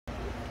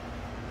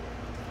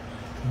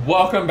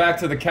Welcome back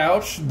to the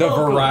couch, the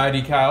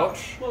variety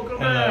couch. Welcome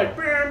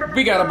back.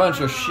 We got a bunch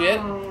of shit,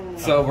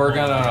 so we're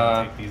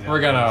gonna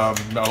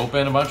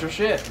open a bunch of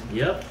shit.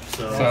 Yep.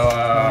 So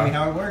Tell me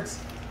how it works.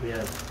 we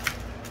have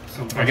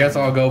some. I guess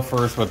I'll go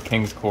first with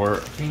King's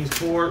Court. King's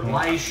Court,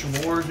 Leish,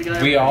 Wars. We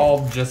got. We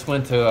all just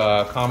went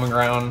to Common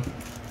Ground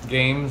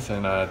Games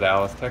in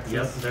Dallas, Texas.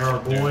 Yep. There are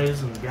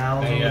boys and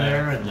gals over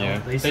there, and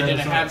they They set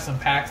didn't us up. have some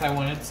packs I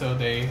wanted, so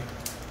they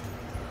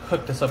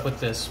hooked us up with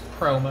this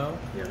promo.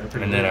 Yeah, they're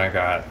pretty. And good. then I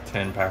got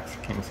 10 packs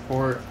of King's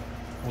Court.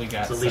 We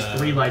got So at least some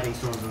 3 lightning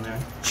storms in there.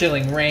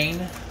 Chilling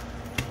Rain.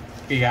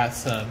 We got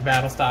some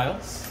Battle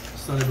Styles.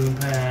 Sun and Moon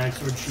packs,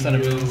 Sword Shield. Sun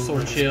and Moon,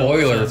 Sword Shield.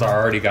 Spoilers, I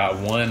already got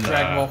one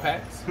Dragon Ball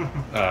packs.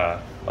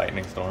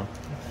 Lightning Storm.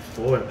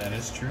 Boy, That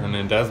is true. And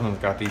then Desmond's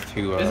got these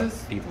two. Will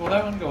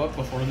that one go up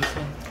before this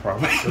one?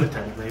 Probably. good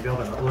technically. Maybe I've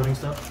been uploading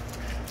stuff.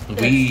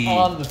 It's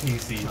on the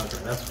PC.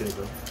 Okay, that's good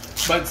though.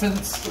 But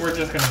since we're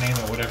just going to name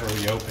it whatever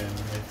we open,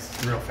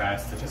 it's real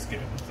fast to just get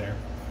it up there.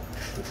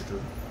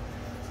 Good.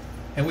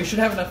 And we should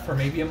have enough for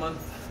maybe a month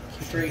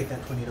straight, Get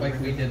that 20 like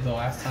we did the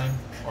last time.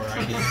 Or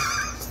I did.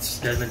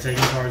 Desmond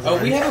taking cards. Oh,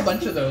 already. we have a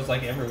bunch of those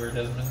like everywhere,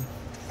 Desmond.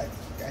 I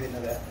didn't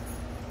know that.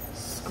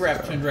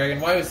 Scrap Twin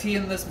Dragon. Why was he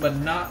in this but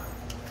not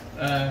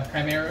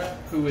Chimera,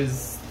 who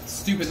is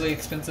stupidly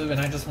expensive and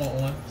I just want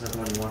one? Is that the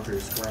one you want for your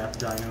scrap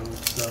dino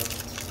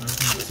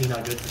stuff? Is he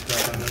not good for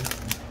scrap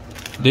dinos?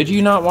 Did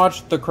you not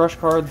watch the Crush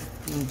Cards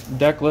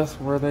deck list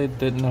where they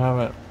didn't have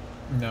it?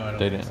 No, I don't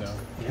They think didn't. so.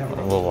 Yeah,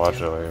 We'll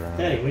watch it later.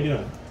 Hey, what are you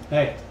doing?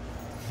 Hey.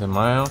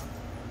 Zemayo,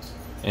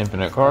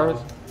 Infinite Cards,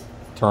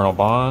 Eternal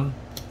Bond,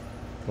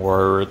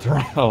 Warrior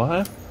Return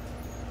Alive,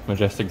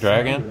 Majestic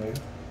Dragon,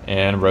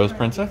 and Rose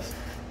Princess.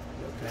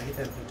 Can I get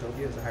that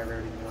Utopia as a high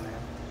rarity than the one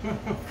I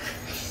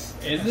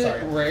have? Is I'm it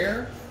sorry.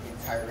 rare?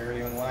 It's higher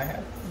rarity than the one I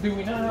have. Do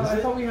we not have? Is I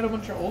it? thought we had a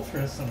bunch of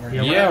ultras somewhere.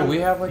 Yeah, we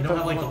have like you the don't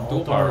have like the dual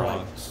Altar, power like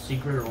ones.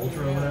 Secret or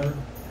Ultra or whatever. I don't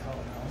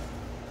know.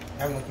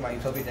 I haven't looked at my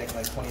Utopia deck in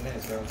like 20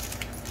 minutes though.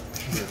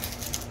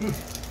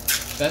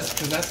 That's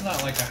because that's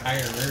not like a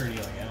higher rarity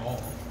like at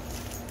all.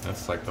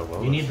 That's like the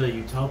lowest. You need the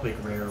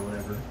Utopic rare or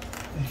whatever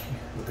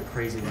with the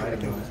crazy I writing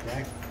do on this it.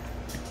 back.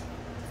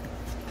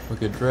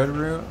 Wicked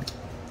Dreadroot,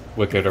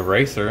 Wicked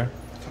Eraser,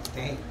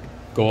 Dang.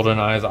 Golden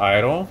Eyes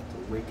Idol,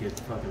 The wicked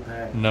fucking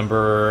pack.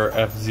 number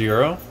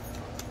F0,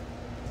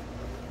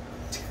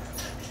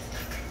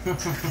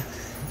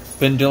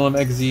 Pendulum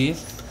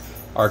XZ,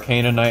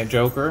 Arcana Knight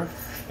Joker,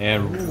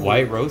 and Ooh.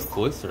 White Rose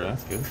Cloister.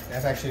 That's good.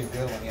 That's actually a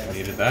good one. Yeah. That's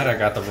Needed that. I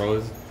got the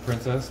Rose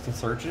Princess to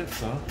search it,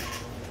 so.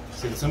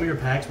 See, some of your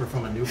packs were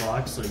from a new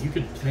box, so you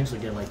could potentially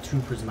get like 2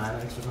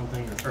 prismatics or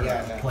something, or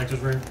Yeah, no. collector's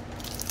rare.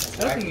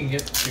 I don't think you can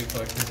get 2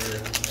 collections or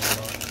in one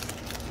box.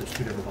 There's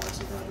 2 different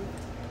boxes, probably.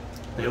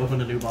 They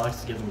opened a new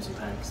box to give him some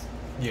packs,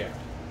 Yeah.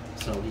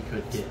 so he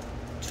could get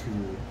 2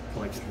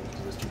 collector's rares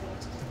because there's 2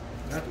 boxes.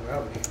 Not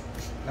duality.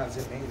 Not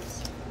Zip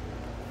Maze.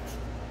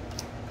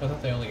 I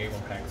thought they only gave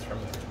one packs from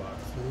the box.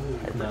 Ooh.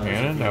 Hyper No,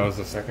 Cannon, it's that a- was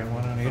the second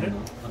one I needed.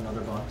 From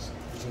another box.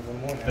 There's even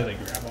more now. Did they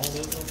grab all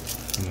those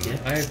ones? Yeah.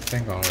 I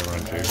think I only run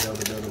I two. know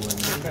the Dota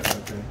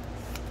one. Okay.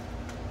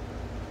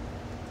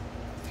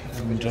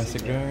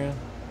 Majestic Dragon,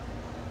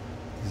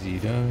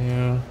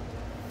 ZW,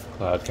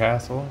 Cloud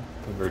Castle,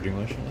 Converging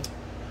Wishes,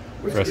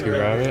 Where's Rescue the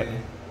Rabbit, rarity?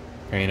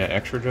 Paina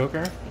Extra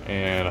Joker,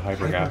 and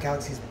Hyper Hyper Galaxy.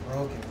 Galaxy's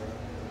broken,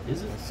 bro.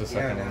 Is it? That's the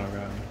second Yeah, one I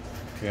got.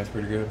 Yeah, that's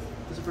pretty good.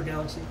 Is it for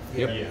Galaxy?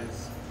 Yep. Yeah, Yeah. it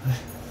is.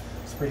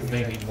 It's pretty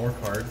They good. need more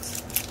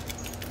cards.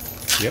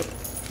 Yep.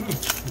 Yeah,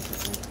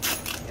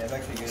 it's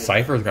actually good.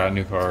 Cypher's got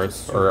new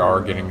cards, or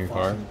are getting new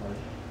cards.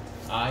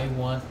 I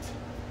want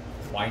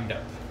Wind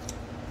Up.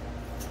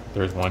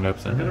 There's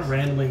windups They're in gonna this.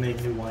 randomly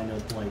make new wind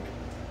up like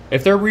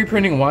If they're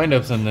reprinting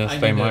windups in this, I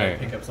they need to might.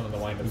 pick up some of the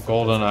Wind Ups.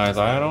 Golden Eyes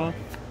Idol. I need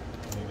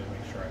to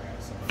make sure I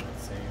have some of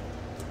that same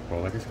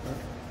Roll Legacy card.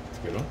 That's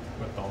a good one.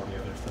 with all the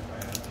other stuff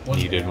I had.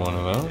 Needed one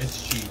of those?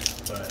 It's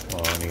cheap, but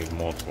Well, I need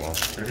multiple.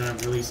 they're gonna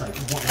release like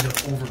wind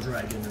up over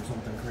dragon or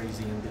something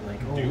crazy and be like,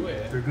 oh, Do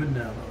it. they're good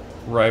now.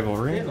 They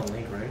Rivalry. have a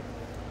link, right?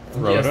 yes,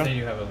 Rhoda. they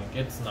do have a link.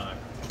 It's not.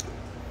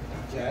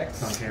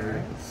 Jax.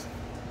 Ontario.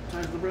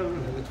 Times the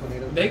Brotherhood. Another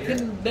tornado. They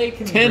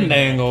can. Tin bring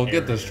Dangle, back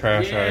get this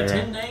carriers. trash out Yeah, of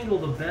Tin here. Dangle,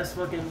 the best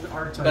fucking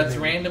archetype. That's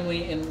ever.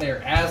 randomly in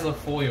there as a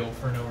foil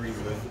for no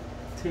reason.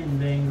 Tin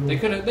Dangle. They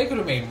could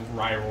have made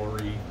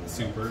Rivalry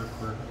Super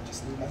for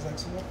Just leave my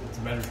section up. it's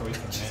a better choice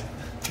than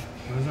that.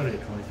 I was already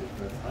a collector,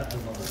 but I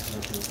love that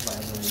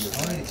I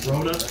collector's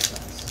wanted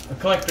Rhoda. A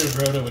collector's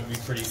Rhoda would be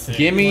pretty sick.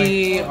 Give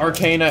me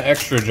Arcana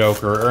Extra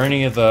Joker or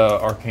any of the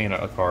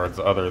Arcana cards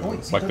other Oh, than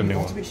wait, like the new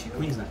one. Ultimate Shield.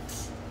 Queen's Knight.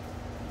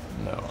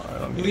 No, I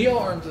don't need Leo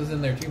Arms is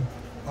in there too.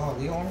 Oh,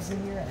 Leo Arms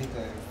in here? I think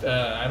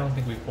the. I don't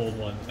think we pulled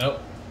one.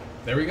 Nope.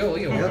 There we go,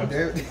 Leo Yep, Arms.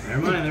 there.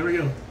 Never mind, there we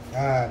go.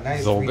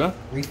 Nice. Zolga.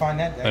 Refine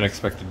that. Dex.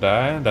 Unexpected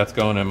Die. That's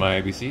going in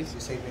my ABCs. You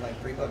saved me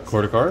like $3.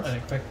 Quarter cards.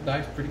 Unexpected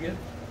Die's pretty good.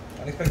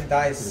 Unexpected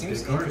dice It's a seems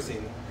good card.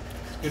 interesting.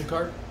 Good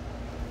card.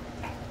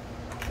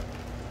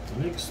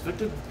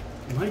 Unexpected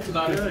Knight It's is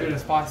not as good good.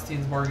 as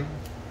Fostian's Bargain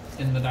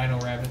in the Dino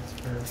Rabbits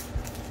for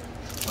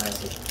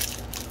Classic.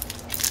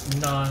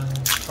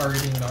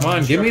 non-targeting. Come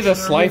on, give me the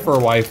Slifer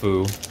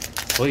waifu,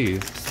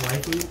 please.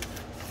 Slightly.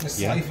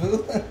 Yeah.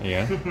 Slifu?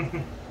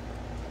 Yeah.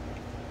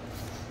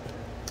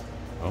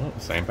 Oh,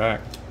 same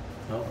pack.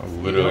 Oh,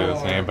 Literally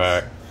the same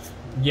pack.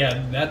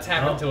 Yeah, that's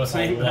happened to us a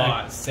same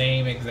lot. pack.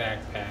 Same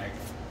exact pack.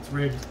 it's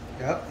rigged.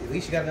 Yep, at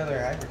least you got another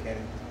hyper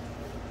cannon.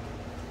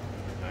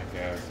 I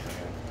guess.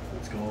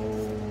 Let's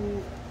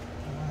go.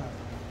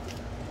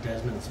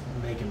 Desmond's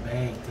making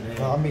bank today.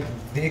 Well, I'm making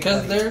big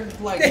Because money. they're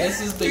like,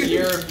 this is the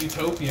year of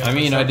Utopia. I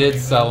mean, for I some did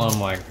reason. sell him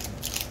like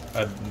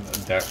a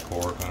deck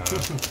core kind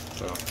of.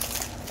 So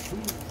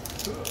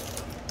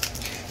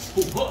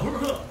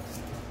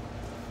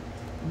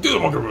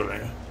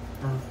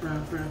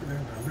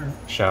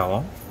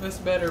Shallow. This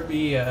better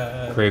be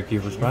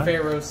Gravekeeper's Spy.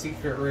 Pharaoh's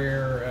Secret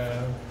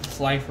Rare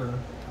Slifer.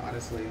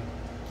 Honestly.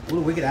 Ooh,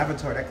 Wicked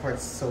Avatar, that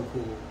card's so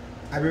cool.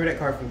 I remember that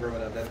card from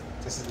growing up.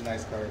 This is a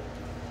nice card.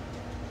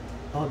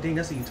 Oh, dang,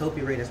 that's a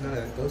Utopia raid. That's not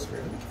a Ghost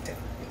raid. Let me get that.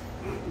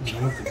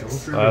 You want the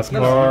ghost river? Last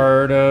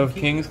card of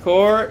King's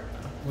Court.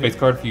 Face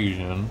card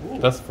fusion.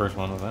 That's the first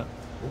one of that.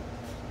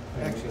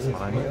 Actually, it's it's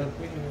fine.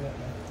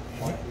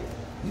 What?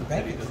 You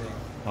bet it.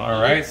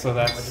 Alright, so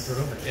that's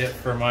it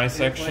for my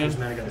section.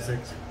 Now I got a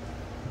 6.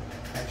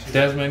 Actually,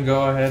 Desmond,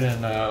 go ahead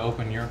and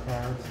open your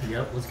cards.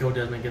 Yep, let's go,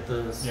 Desmond. Get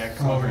this. Yeah,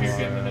 come over here,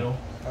 get in the middle.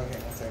 okay,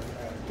 one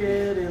second.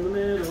 Get in the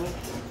middle.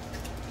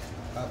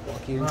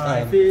 Walk you.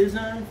 Life is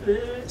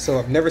unfair. So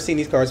I've never seen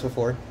these cards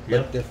before, but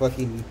Yep. they're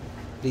fucking.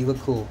 They look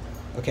cool.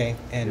 Okay,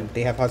 and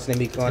they have Hatsune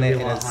Miku on it,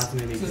 and it's,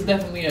 This is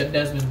definitely a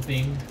Desmond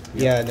thing.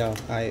 yeah, no,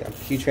 I'm a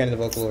huge fan of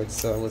the Vocaloids,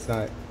 so I was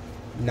not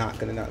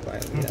gonna not buy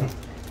them. You know,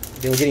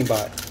 they were getting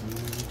bought.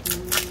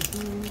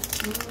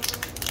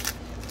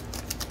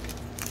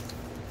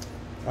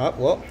 Oh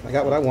well, I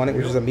got what I wanted,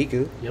 which was a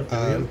Miku. Yep.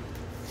 There we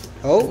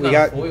Oh, It's we not a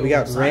got foil, we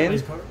got it's Ren.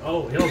 Sideways card.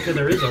 Oh, yeah, okay,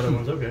 there is other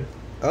ones. Okay.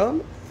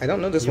 I don't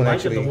know this You one might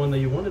actually. get the one that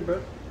you wanted,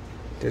 bro.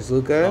 There's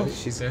Luca. Oh,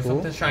 She's there's cool.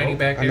 something shiny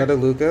back there. Another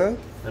Luca.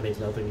 That means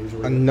nothing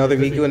usually. Another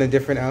Could be. Miku in a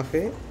different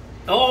outfit.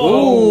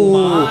 Oh,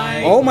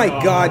 my Oh my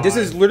god, this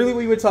is literally what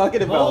we were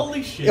talking about.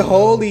 Holy shit.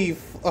 Holy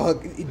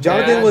fuck.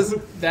 Jonathan was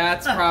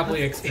That's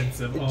probably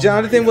expensive. Oh my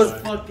Jonathan was-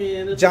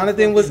 God.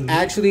 Jonathan was fucking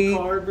actually Miku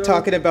card, bro.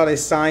 talking about a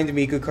signed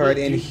Miku card,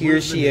 Look, and dude, here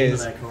what's the she name of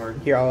is. that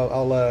card? Here,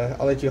 I'll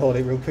let you hold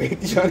it real quick,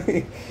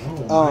 Johnny.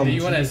 Oh, Um, Do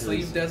you want a Jesus.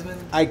 sleeve, Desmond?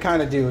 I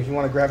kind of do. If you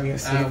want to grab me a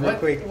sleeve real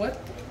quick.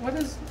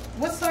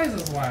 What size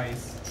is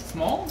wise?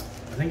 Small?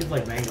 I think it's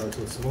like mango,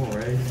 so it's small,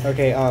 right?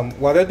 Okay.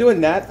 While they're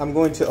doing that, I'm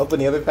going to open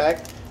the other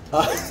pack.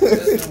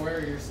 Desmond, where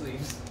are your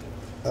sleeves?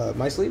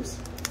 My sleeves.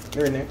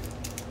 They're in there.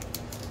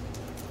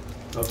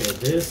 Okay,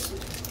 this.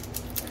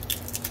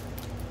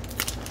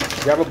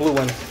 Grab a blue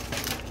one.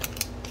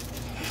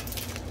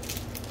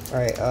 All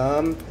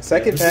right.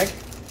 Second Yeah, pack.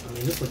 this I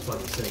mean, this looks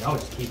fucking sick. I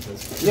would just keep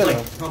this. It's Yeah, like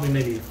no. probably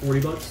maybe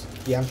 $40.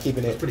 Yeah, I'm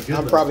keeping it. Pretty good,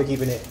 I'm though. probably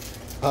keeping it.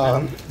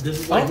 This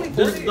is Only like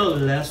this is 40? the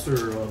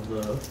lesser of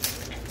the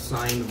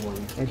signed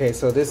one. Okay,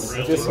 so this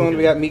Really? one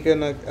we got Miku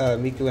and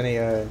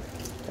a.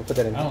 I'll put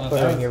that in. I don't know. Put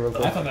that in here real I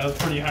quick. thought that was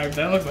pretty hype.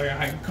 That looks like a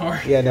hype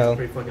card. Yeah, no.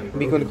 Pretty fucking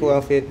Miku in a cool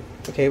outfit.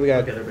 Okay, we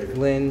got Okay, they're bigger.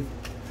 Lynn.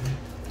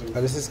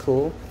 Oh, this is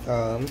cool.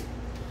 Yeah,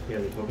 the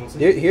Pokemon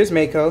sleeve? Here's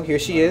Mako. Here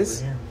she Over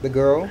is, here. the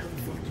girl.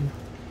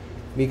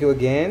 Miku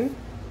again.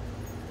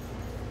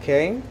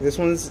 Okay, this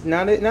one's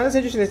not as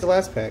interesting as the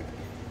last pack,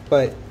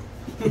 but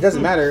it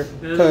doesn't matter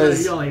You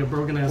because got like a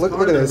broken ass look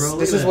card at there, this. bro. Look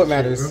This at is that what shit,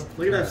 matters.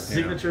 bro. Look at that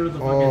signature with the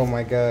fucking. oh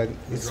my god,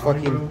 it's drawing,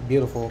 fucking bro.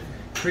 beautiful.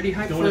 Pretty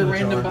hype Going for in a the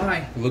random jar. buy.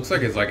 It looks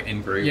like it's like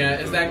engraved. Yeah,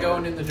 into is the that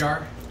card. going in the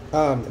jar?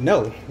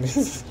 No.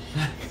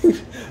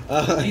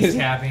 He's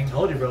tapping.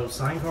 Told you, bro.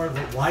 Sign cards.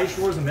 Why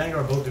Shores and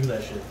Vanguard both do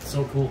that shit. It's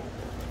so cool.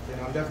 Yeah,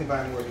 I'm definitely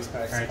buying more of these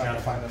packs. All right, if I can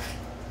Jonathan. find them.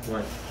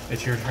 What?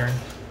 It's your turn.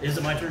 Is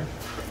it my turn?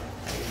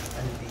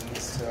 I need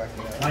these so I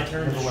can. My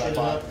turn to remember what I shit it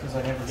bought. up because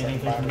I never So get I can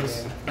anything buy from them this.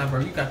 again. Nah, bro,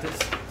 you got this.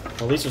 Well,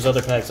 at least there's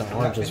other packs that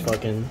aren't just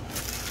fucking.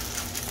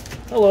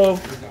 Hello.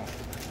 Here we go.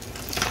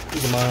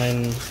 These are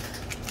mine.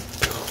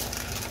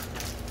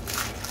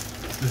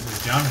 This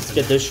is Jonathan.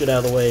 Get this shit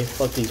out of the way.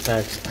 Fuck these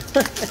packs.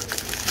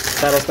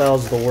 Battle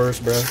Styles is the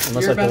worst, bro. Unless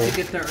You're I about pull. to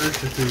get the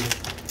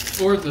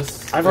Urshifu. Or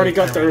the... I've already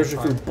got the Fine.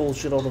 Urshifu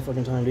bullshit all the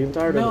fucking time, dude. I'm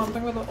tired No, I'm of it.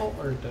 talking about the alt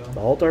art, though. The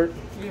alt art.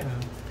 Yeah.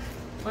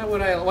 Why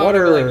would I be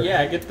Water. like,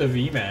 yeah, get the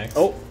VMAX.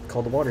 Oh,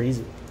 called the water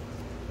easy.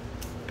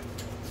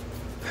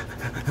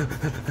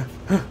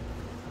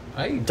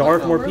 Hey,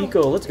 Dark Play-Doh, bro.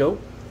 Morpeko, let's go.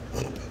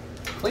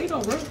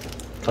 Play-Doh, bro.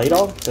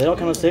 Play-Doh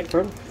kind of sick,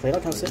 bro. Play-Doh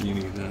kind of sick. You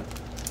need that.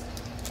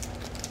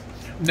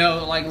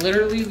 No, like,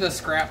 literally, the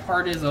scrap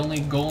part is only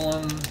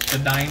Golem, the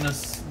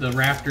Dinos, the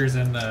Raptors,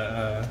 and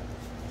the,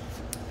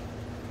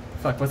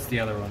 fuck, what's the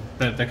other one?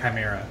 The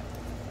Chimera.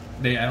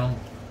 I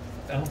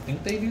don't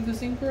think they do the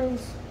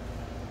synchros.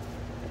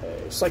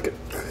 Psychic.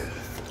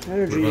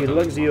 Energy, What about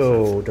those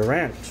Luxio,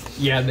 Durant,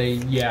 Yeah,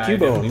 Cubo, I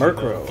definitely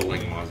Murkrow, The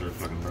Link Mods are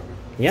fucking broken.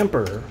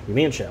 Yamper,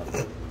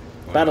 Yamian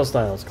Battle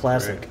Styles,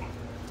 Classic. Right.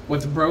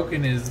 What's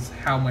broken is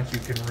how much you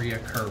can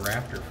reoccur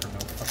Raptor for no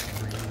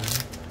fucking reason.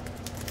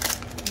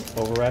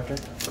 Overraptor.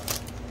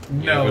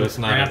 Yeah, No, but it's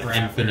not Scrap an Raptor.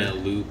 infinite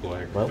loop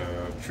like Well.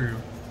 True.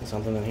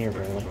 something in here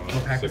apparently.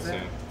 What pack is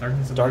that?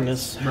 Darkness.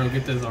 Darkness. Bro,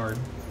 get the Zard.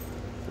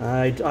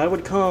 I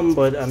would come,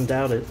 but I'm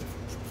doubt it.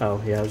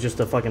 Oh yeah, it was just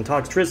a fucking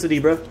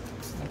toxicity, bro.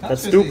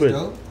 That's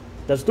stupid.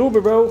 That's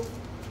stupid, bro.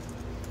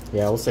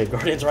 Yeah, we'll say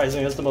Guardians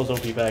Rising. That's the most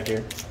OP pack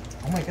here.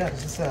 Oh my god,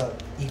 is this a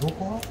Eagle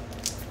Claw?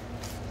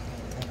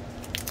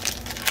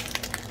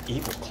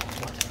 Evil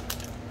Claw.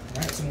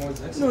 Alright, some more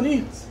Zex. No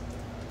need.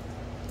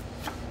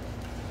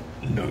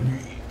 No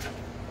need.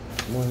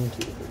 1,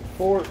 2, 3,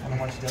 4. I don't know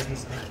why she does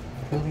this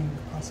building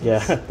process.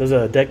 Yeah, there's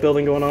a deck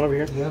building going on over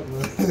here. Yep.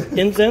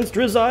 Incense,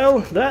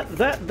 Drizzile,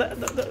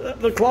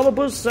 the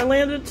Clavibus, I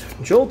landed,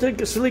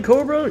 Joltik, Silly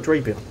Cobra,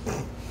 Drapion.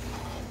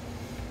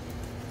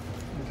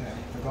 Okay,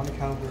 we're going to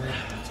Caliber,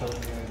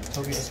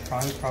 Toge's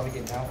probably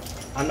getting out.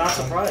 I'm not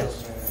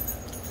surprised.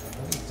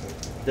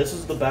 This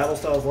is the Battle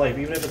Styles life.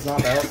 Even if it's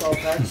not Battle Styles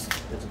packs,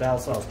 it's Battle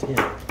Styles 10.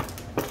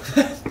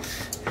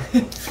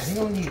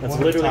 That's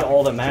literally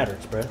all that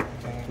matters, bro.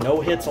 Okay.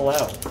 No hits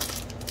allowed.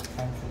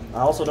 I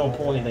also don't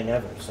pull anything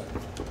ever, so.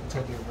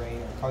 Utopia Ray.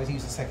 I'll probably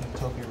use the second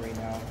Utopia Ray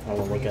now. I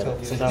will look at it.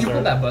 You Sometimes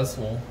pulled that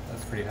Buzzwole.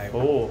 That's pretty hype.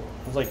 Oh,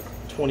 it was like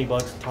 $20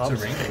 tops.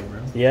 It's a rainbow,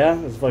 bro. Yeah,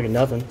 it's fucking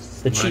nothing.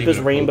 The Not cheapest even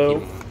a rainbow.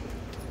 Pokemon.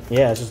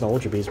 Yeah, it's just an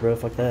Ultra Beast, bro.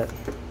 Fuck that.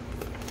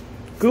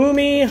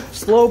 Goomy,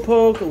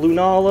 Slowpoke,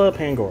 Lunala,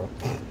 Pangoro.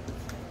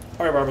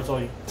 Alright, Robert, it's all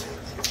you.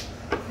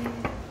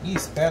 You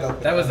sped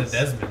up. That was a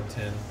Desmond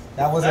 10.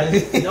 That was a.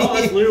 No,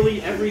 that's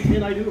literally every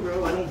 10 I do,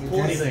 bro. I don't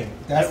pull anything.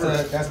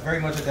 That's very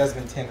much a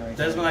Desmond 10 right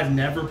there. Desmond, I've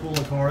never pulled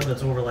a card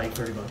that's over like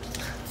 $30.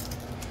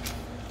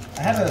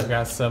 I have We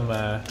got some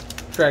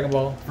Dragon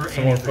Ball, For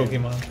some more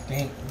anything. Pokemon.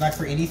 dang, like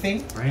for anything.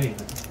 For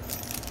anything.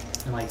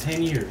 In like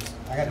 10 years.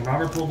 I And got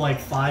Robert pulled like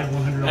 $500.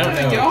 I don't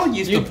know. Y'all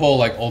used to pull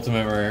like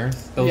ultimate rares.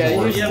 Those Yeah,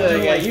 were you Yeah, used but to-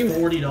 they're yeah, like you-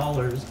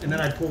 $40, and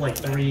then I'd pull like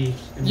 3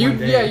 in one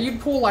day. Yeah,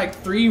 you'd pull like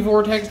 3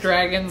 Vortex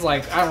Dragons.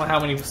 Like, I don't know how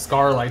many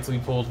Scarlights we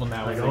pulled when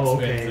that was Like, oh,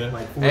 okay, expensive.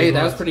 like Hey,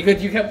 that was $40. pretty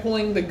good. You kept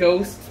pulling the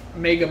Ghost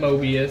Mega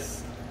Mobius.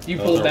 You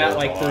Those pulled are that worth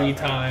like a lot 3 now.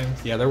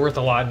 times. Yeah, they're worth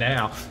a lot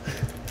now.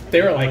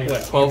 They were like,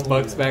 what,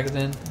 $12 back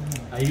then?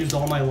 I used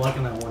all my luck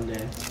in that one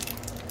day.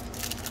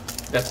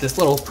 Got this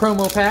little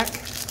promo pack,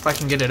 if I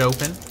can get it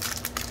open.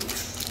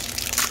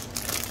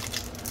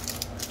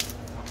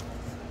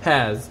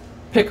 Has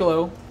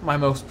Piccolo, my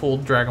most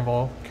pulled Dragon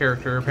Ball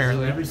character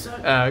apparently. Every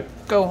set.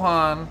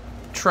 Gohan,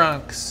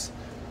 Trunks,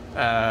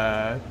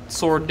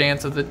 Sword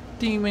Dance of the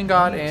Demon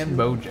God, and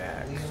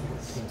Bojack.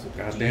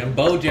 Goddamn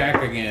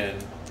Bojack again.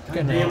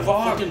 Goddamn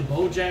fucking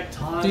Bojack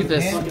Todd. Do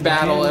this fucking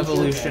Battle Bojack.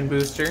 Evolution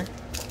booster.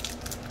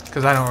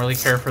 Because I don't really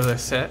care for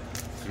this set.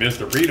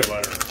 Mr. Peanut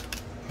Butter.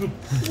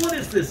 What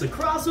is this, a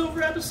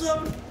crossover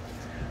episode?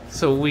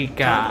 So we Talking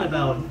got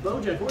about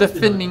Bojack Horseman.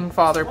 Defending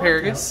Father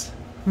Paragus,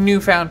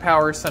 Newfound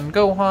Power Son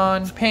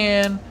Gohan,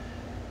 Pan,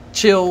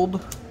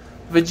 Chilled,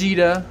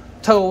 Vegeta,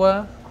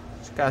 Toa,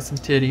 got some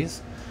titties,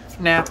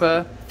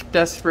 Nappa,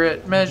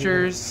 Desperate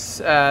Measures,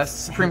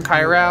 Supreme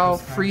Kairal,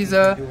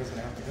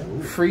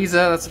 Frieza,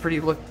 that's a pretty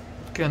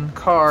looking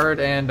card,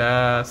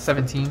 and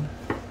 17.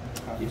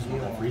 You just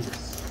want that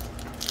Frieza.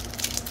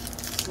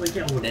 Well, you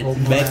can't look Let's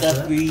Pokemon make after a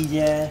that.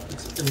 Frieza.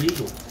 It's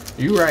illegal.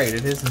 You're right,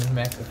 it is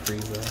Mecha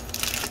Frieza.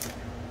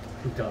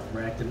 Who got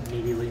wrecked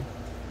immediately.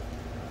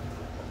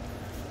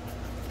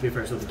 To be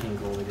fair, so the King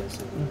Gold, I guess.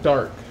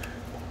 Dark.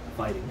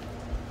 Fighting.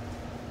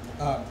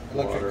 Electric.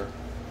 Water.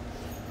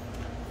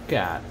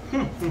 Got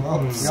Oh,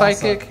 y'all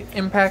Psychic,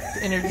 Impact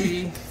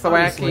Energy,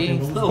 Thwacky, Obviously.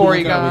 Porygon,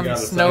 We got a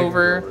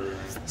Snover,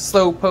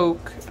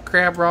 Slowpoke,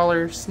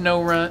 Crabrawler,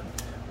 Snorunt,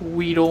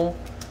 Weedle,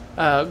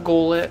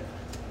 Golett,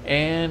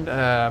 and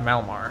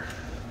Malmar.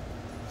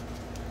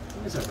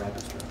 What is that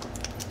rapid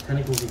strike?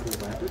 Tentacles equals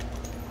rapid?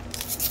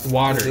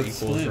 Water Is it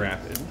equals slim?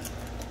 rapid.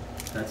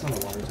 That's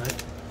not a water type.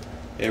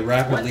 It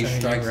rapidly What?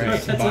 strikes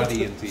its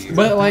body into you.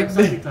 But like, It's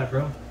a psychic type,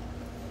 bro.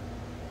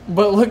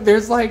 but look,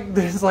 there's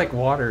like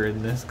water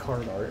in this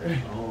card art.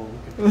 Oh,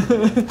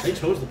 okay. They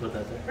chose to put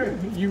that there.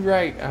 You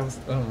right. I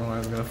don't know why I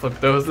was gonna flip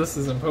those. This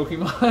isn't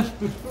Pokemon.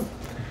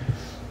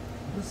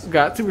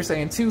 Got Super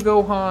Saiyan 2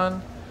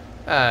 Gohan,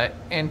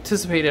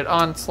 anticipated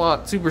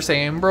Onslaught, Super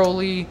Saiyan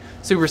Broly,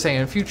 Super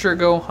Saiyan Future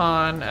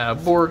Gohan,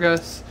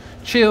 Borgus,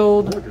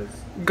 Chilled,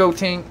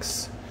 Gorgeous.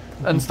 Gotenks,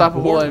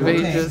 Unstoppable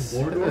Invasions,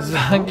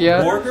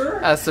 yeah,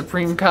 Borger?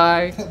 Supreme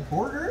Kai,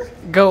 Border?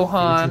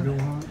 Gohan,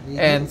 Gohan.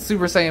 and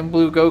Super Saiyan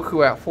Blue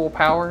Goku at full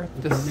power.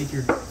 You can make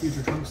your This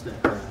future Trunks deck.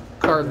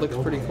 card looks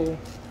pretty cool.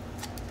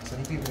 So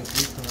you people get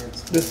 3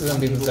 cards. This is gonna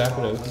be the One Eagle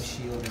Claw, Zapdos. one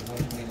shield, and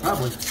one Blade.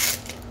 Probably.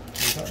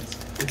 3 cards.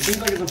 It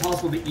seems like it's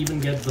impossible to even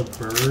get the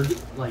bird,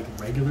 like,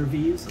 regular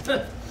Vs.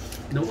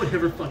 No one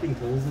ever fucking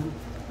pulls them.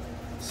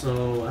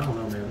 So, I don't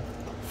know, man.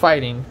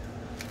 Fighting.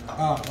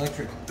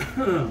 Electric.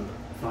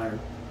 Fire.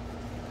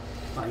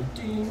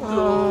 Fighting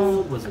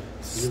gold. Was it?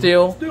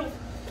 Steel. Steel.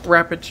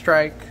 Rapid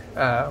Strike,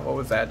 what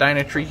was that?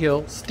 Dynatree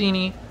Hill,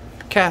 Steenie,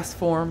 Cast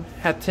Form,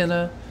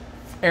 Hatenna,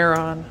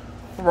 Aeron,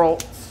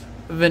 Ralts,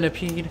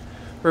 Venipede,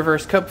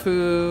 Reverse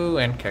Kubfu,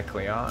 and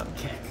Kecleon.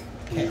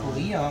 Keck.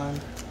 Leon.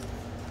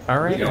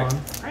 Alright, Leon.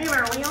 Hey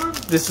there, Leon.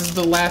 this is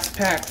the last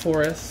pack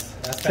for us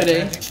Last pack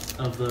today. magic.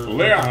 of the.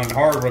 Leon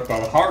hard with the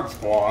Heart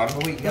Squad. Oh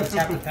wait, you gotta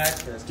tap the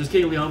packs first. Just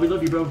kidding, Leon. We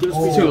love you, bro. Give us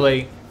Oh. Too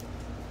late.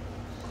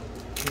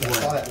 Dude, I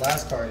saw that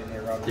last card in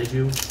here, Robert. Did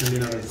you send me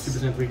another Super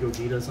Saiyan 3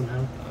 Gogeta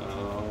somehow?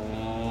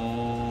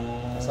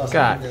 I saw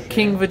Got something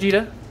King there.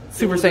 Vegeta,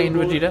 Super Saiyan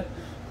Vegeta,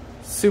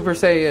 Super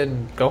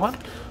Saiyan Gohan,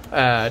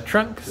 Did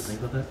Trunks, you think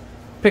about that?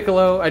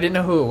 Piccolo. I didn't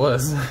know who it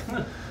was.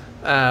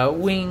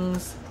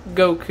 Wings,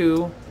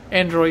 Goku,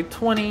 Android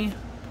 20,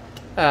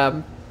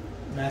 Mass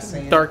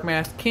Saiyan. Dark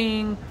Mask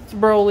King,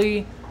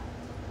 Broly,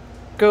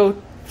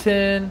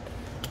 Goten.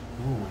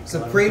 Oh my god.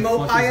 Supremo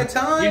what the fuck Pia is it?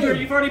 time!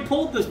 You've already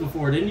pulled this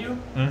before, didn't you?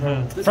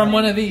 This From man-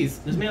 one of these.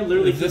 This man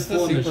literally Is this keeps the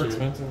pulling this super shit.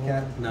 expensive one?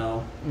 Can,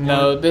 No.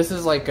 No, this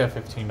is like a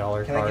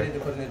 $15 can I get it card. to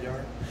put in a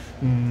jar?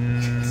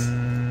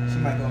 She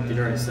might go in Did the you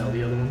already jar. sell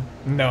the other one?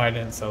 No, I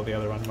didn't sell the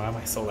other one. Why am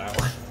I sold that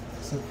one?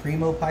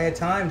 Supremo Pia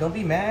time. Don't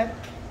be mad.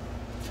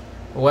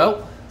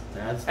 Well,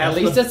 at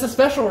least it's a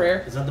special rare.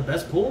 Is that the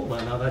best pull?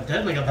 Well, no, that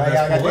Desmond got the Oh,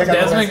 yeah, best I pull. got-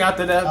 Desmond got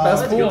the best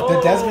let's pull. go.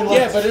 The Desmond Yeah,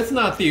 looks- but it's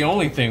not the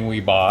only thing we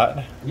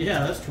bought.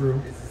 Yeah, that's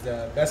true. This is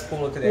the best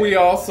pull of today. We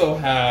also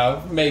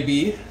have,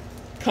 maybe,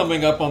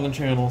 coming up on the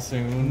channel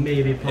soon.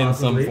 Maybe, In some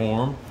possibly.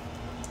 form.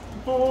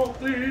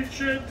 Holy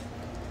shit.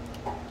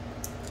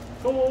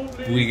 Holy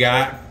We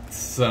got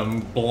some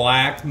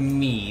black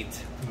meat.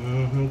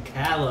 Mm-hmm.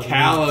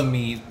 Cala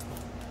meat.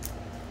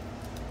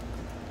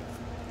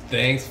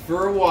 Thanks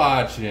for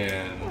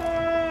watching.